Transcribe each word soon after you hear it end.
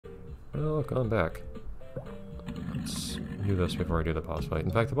Oh, look, I'm back. Let's do this before I do the boss fight. In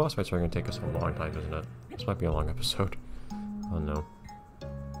fact, the boss fights are going to take us a long time, isn't it? This might be a long episode. Oh no.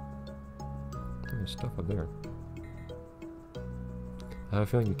 There's stuff up there. I have a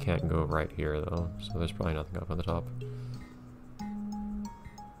feeling you can't go right here, though, so there's probably nothing up on the top.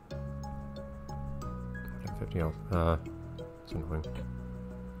 50 health. It's annoying.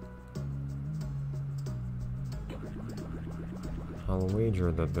 I'll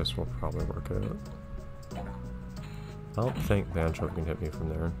wager that this will probably work out. I don't think Bancho can hit me from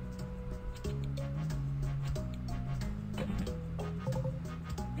there.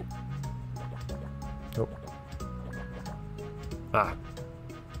 Nope. Ah!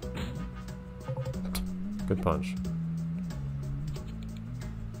 Good punch.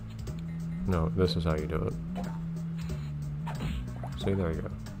 No, this is how you do it. See, there you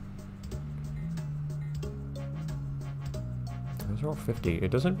go. Those are all 50.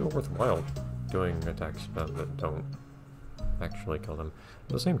 It doesn't feel worthwhile doing attacks that don't actually kill them.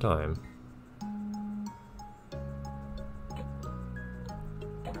 At the same time,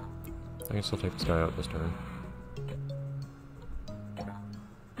 I can still take this guy out this turn.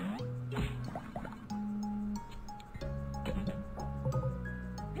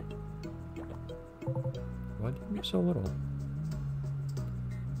 Why do you use so little?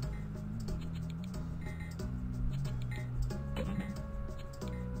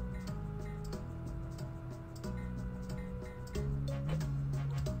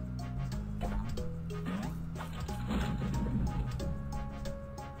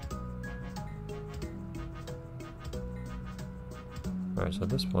 Alright, so at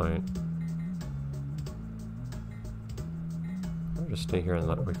this point, I'll just stay here and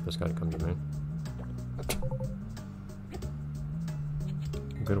wait for this guy to come to me.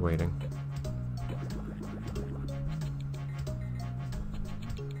 Good waiting.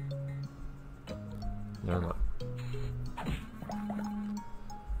 Never mind.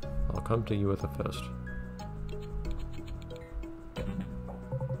 I'll come to you with a fist.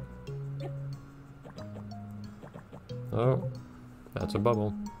 Oh. That's a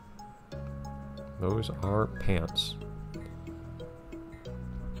bubble. Those are pants.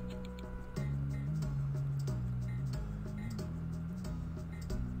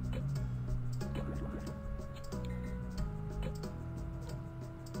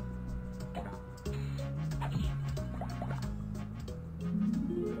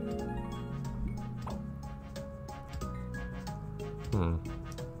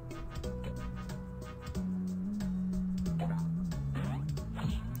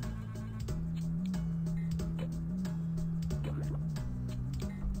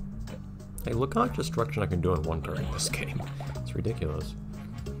 Hey, look how much destruction I can do in one turn in this game. It's ridiculous.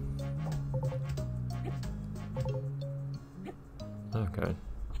 Okay.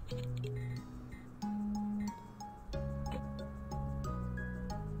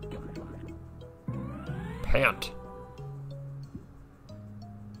 Pant!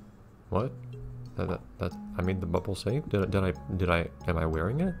 What? That I made the bubble safe? Am I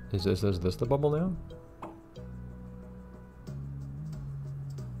wearing it? Is this the bubble now?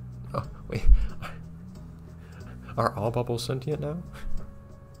 Oh, wait. Are all bubbles sentient now?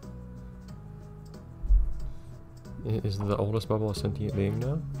 Is the oldest bubble a sentient being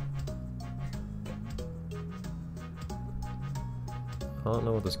now? I don't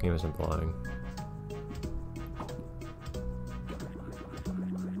know what this game is implying.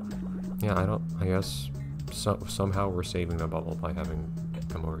 Yeah, I guess somehow we're saving the bubble by having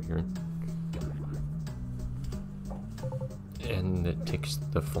come over here. And it takes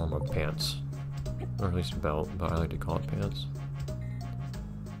the form of pants. Or at least a belt, but I like to call it pants.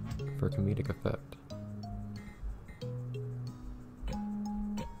 For comedic effect.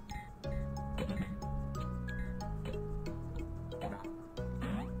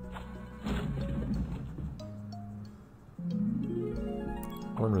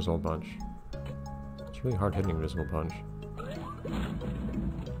 Or Invisible Punch. It's really hard hitting Invisible Punch.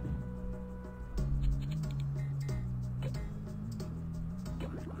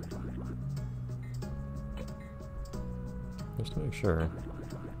 Just to make sure.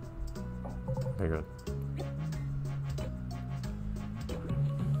 Okay, good.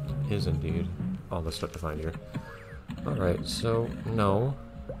 Is indeed all the stuff to find here. Alright, so, no.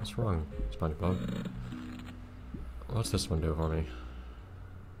 What's wrong, Spongebob? What's this one do for me?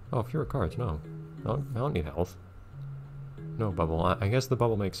 Oh, fewer cards, no. I don't need health. No bubble. I guess the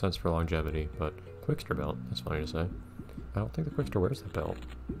bubble makes sense for longevity, but Quickster belt, that's funny to say. I don't think the Quickster wears that belt.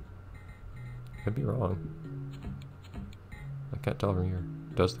 Could be wrong. I can't tell from here.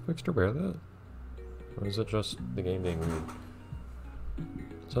 Does the Quickster wear that? Or is it just the game being weird?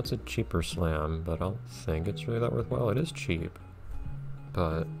 So that's a cheaper slam, but I don't think it's really that worthwhile. It is cheap,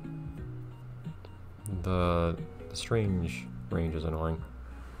 but the strange range is annoying.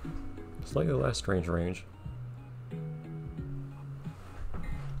 Slightly less strange range.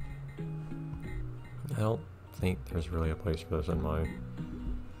 I don't think there's really a place for this in my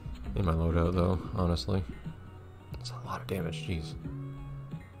loadout though, honestly. It's a lot of damage, jeez.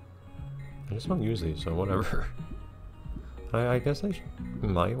 I just don't use these, so whatever. I guess I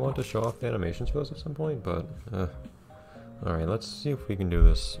might want to show off the animations for this at some point, but alright, let's see if we can do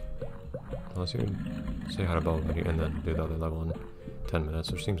this. Let's even say how to bubble buddy and then do the other level in 10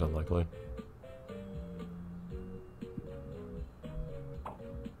 minutes, which seems unlikely.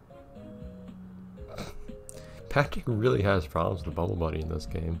 Patrick really has problems with the bubble buddy in this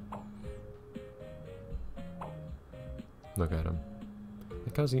game. Look at him.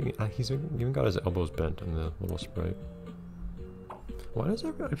 Because he's even got his elbows bent in the little sprite. Why does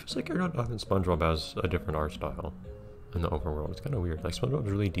everyone... It feels like everyone in SpongeBob has a different art style in the overworld. It's kind of weird. Like, SpongeBob's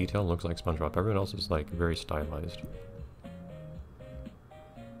really detailed and looks like SpongeBob. Everyone else is, like, very stylized.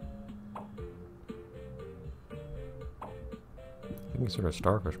 I think he's sort of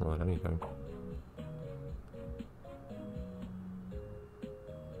starfish more than anything.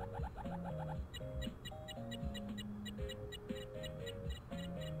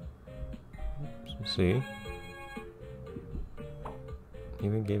 See? He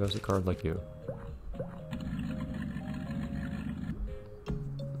even gave us a card like you.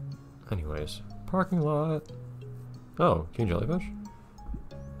 Anyways, parking lot. Oh, king jellyfish?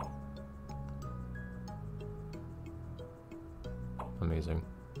 Amazing.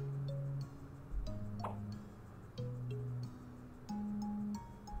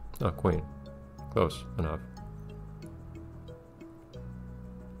 Oh, queen. Close enough.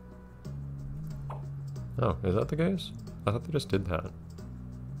 Oh, is that the case? I thought they just did that.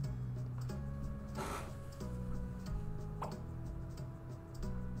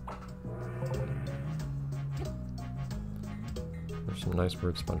 There's some nice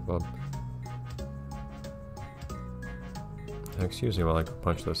words, SpongeBob. Excuse me while I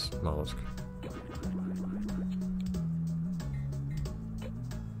punch this mollusk.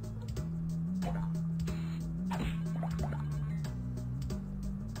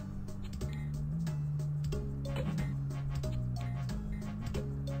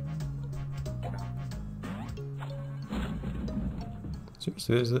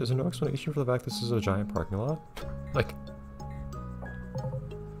 Seriously, is there no explanation for the fact this is a giant parking lot? Like,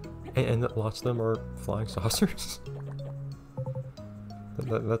 and that lots of them are flying saucers?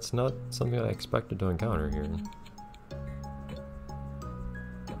 That's not something I expected to encounter here.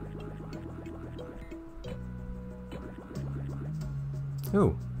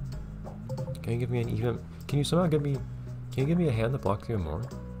 Ooh. Can you give me an even... Can you somehow give me... Can you give me a hand that blocks even more?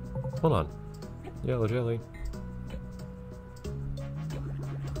 Hold on. Yellow jelly.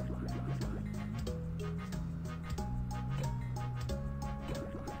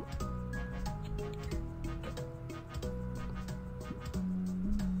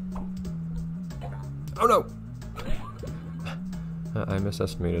 Oh no! I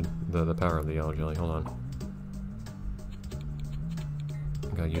misestimated the power of the yellow jelly. Hold on.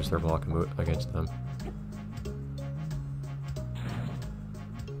 I gotta use their block and move against them.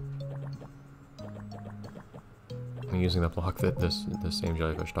 I'm using the block that this same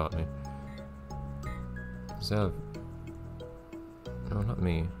jellyfish taught me. Does that have... No, not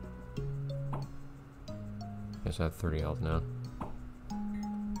me. I guess I have 30 health now.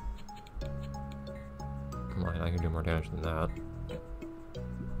 I can do more damage than that.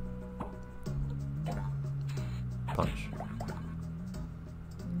 Punch.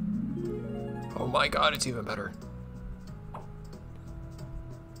 Oh my god, it's even better.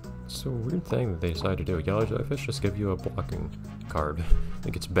 It's a weird thing that they decided to do. Yellow jellyfish just give you a blocking card.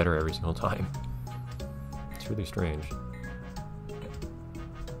 It gets better every single time. It's really strange.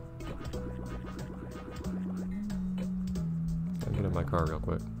 Gotta get in my car real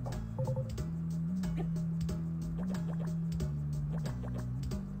quick.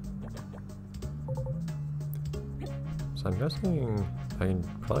 So I'm guessing I can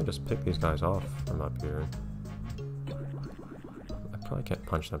probably just pick these guys off from up here. I probably can't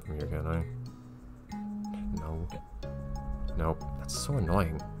punch them from here, can I? No. Nope. That's so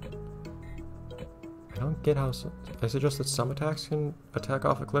annoying. I don't get how... Is it just that some attacks can attack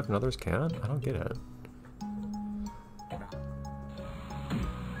off a cliff and others can't? I don't get it.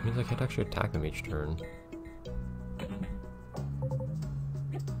 It means I can't actually attack them each turn.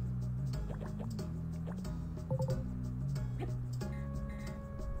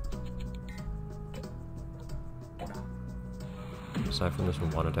 aside from this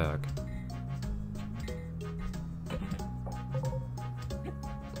one attack.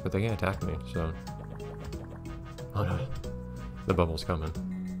 But they can't attack me, so... Oh no, the bubble's coming.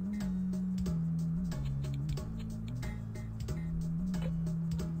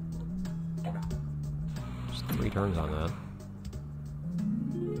 Just 3 turns on that.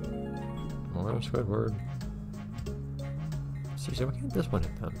 More Squidward. Seriously, why can't this one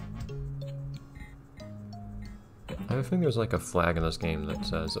hit them? I have a feeling there's like a flag in this game that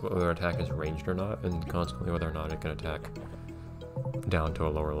says whether an attack is ranged or not, and consequently whether or not it can attack down to a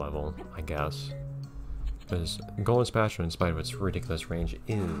lower level, I guess. Because Golden Spatula, in spite of its ridiculous range,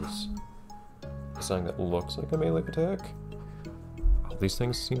 is something that looks like a melee attack. All these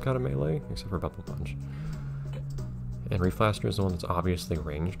things seem kind of melee, except for Bubble Punch. And Reflaster is the one that's obviously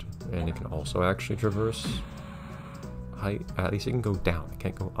ranged, and it can also actually traverse height. At least it can go down, it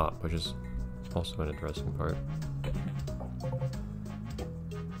can't go up, which is also an interesting part.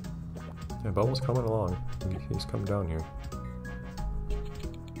 Yeah, Bubble's coming along. He's coming down here.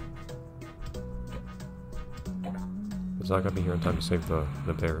 He's not gonna be here in time to save the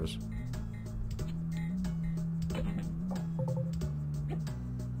bears.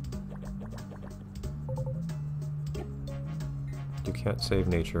 You can't save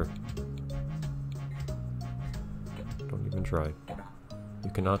nature. Don't even try.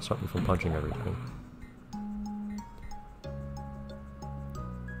 You cannot stop me from punching everything.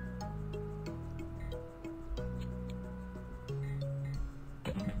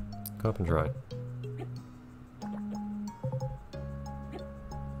 Go up and try.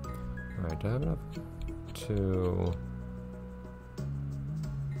 Alright, do I have enough to...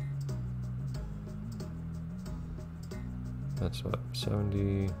 That's what,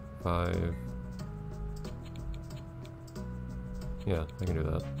 75... Yeah, I can do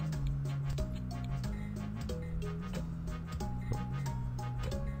that.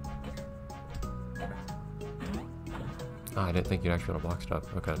 Ah, I didn't think you'd actually want to block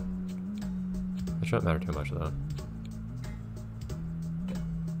stuff. Okay. That shouldn't matter too much, though.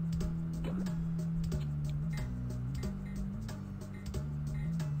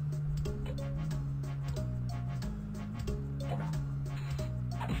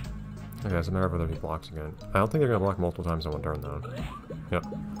 Okay, it's a matter of whether he blocks again. I don't think they're going to block multiple times in one turn, though. Yep,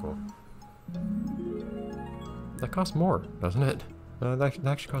 cool. That costs more, doesn't it? That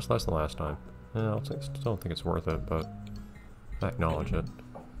actually costs less than last time. I still don't think it's worth it, but I acknowledge it.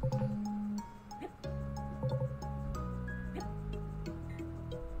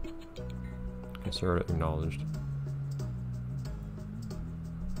 Consider it acknowledged.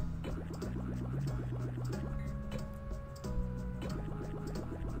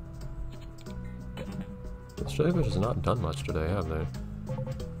 The Jellyfish has not done much today, have they?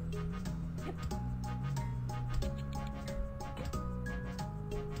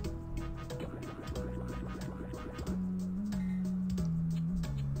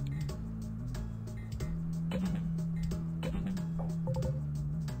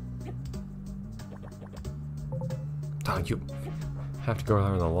 Oh, you have to go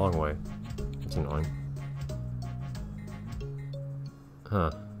around the long way. That's annoying.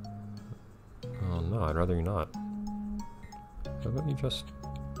 Huh. Oh no, I'd rather you not. How about you just...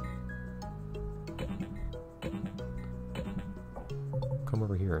 come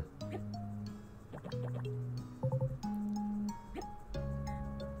over here.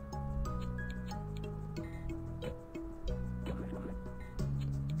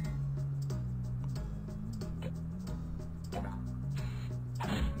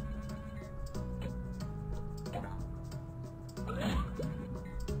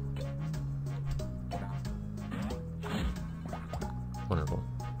 Wonderful.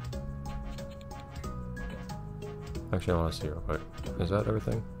 Actually, I want to see real quick. Is that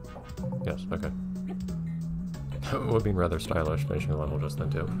everything? Yes, okay. It would be rather stylish finishing a level just then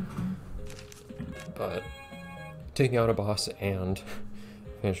too. But taking out a boss and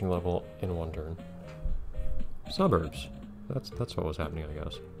finishing a level in one turn. Suburbs. That's what was happening, I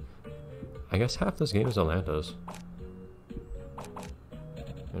guess. I guess half this game is Atlantis.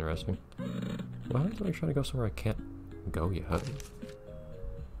 Interesting. Why am I trying to go somewhere I can't go yet?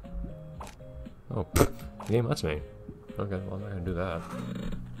 Oh, the game lets me. Okay, well I'm not gonna do that.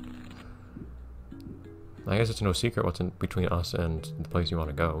 I guess it's no secret what's in between us and the place you want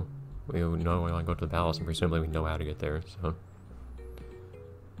to go. We know we want to go to the palace, and presumably we know how to get there, so...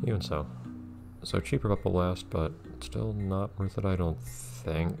 Even so. So cheaper Bubble Blast, but still not worth it, I don't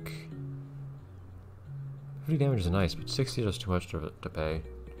think. 50 damage is nice, but 60 is just too much to pay.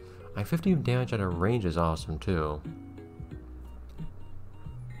 50 damage at a range is awesome, too.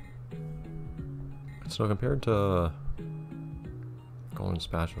 So compared to golden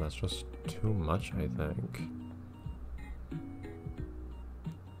spatula, that's just too much, I think.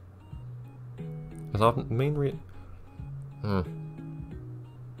 Because often, the main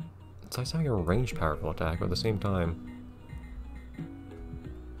it's like having a ranged powerful attack, but at the same time,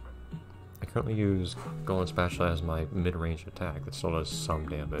 I currently use golden spatula as my mid-range attack that still does some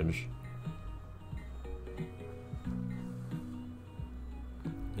damage.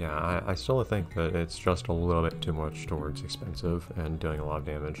 Yeah, I still think that it's just a little bit too much towards expensive and doing a lot of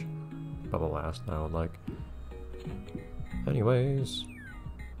damage. Bubble Blast, I would like. Anyways,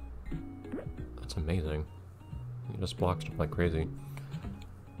 that's amazing. He just blocks stuff like crazy.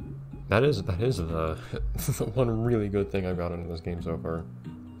 That is the, the one really good thing I've gotten in this game so far.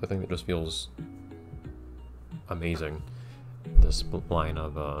 The thing that just feels amazing. This line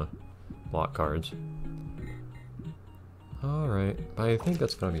of block cards. Alright, I think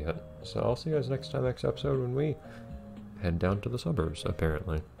that's gonna be it. So I'll see you guys next episode when we head down to the suburbs,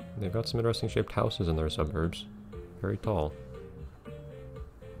 apparently. They've got some interesting shaped houses in their suburbs. Very tall.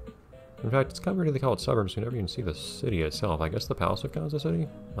 In fact, it's kind of weird they call it suburbs, you never even see the city itself. I guess the palace would count as a city?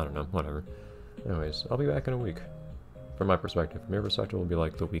 I don't know, whatever. Anyways, I'll be back in a week. From my perspective. From your perspective, it will be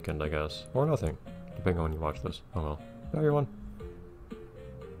like the weekend, I guess. Or nothing, depending on when you watch this. Oh well. Bye everyone.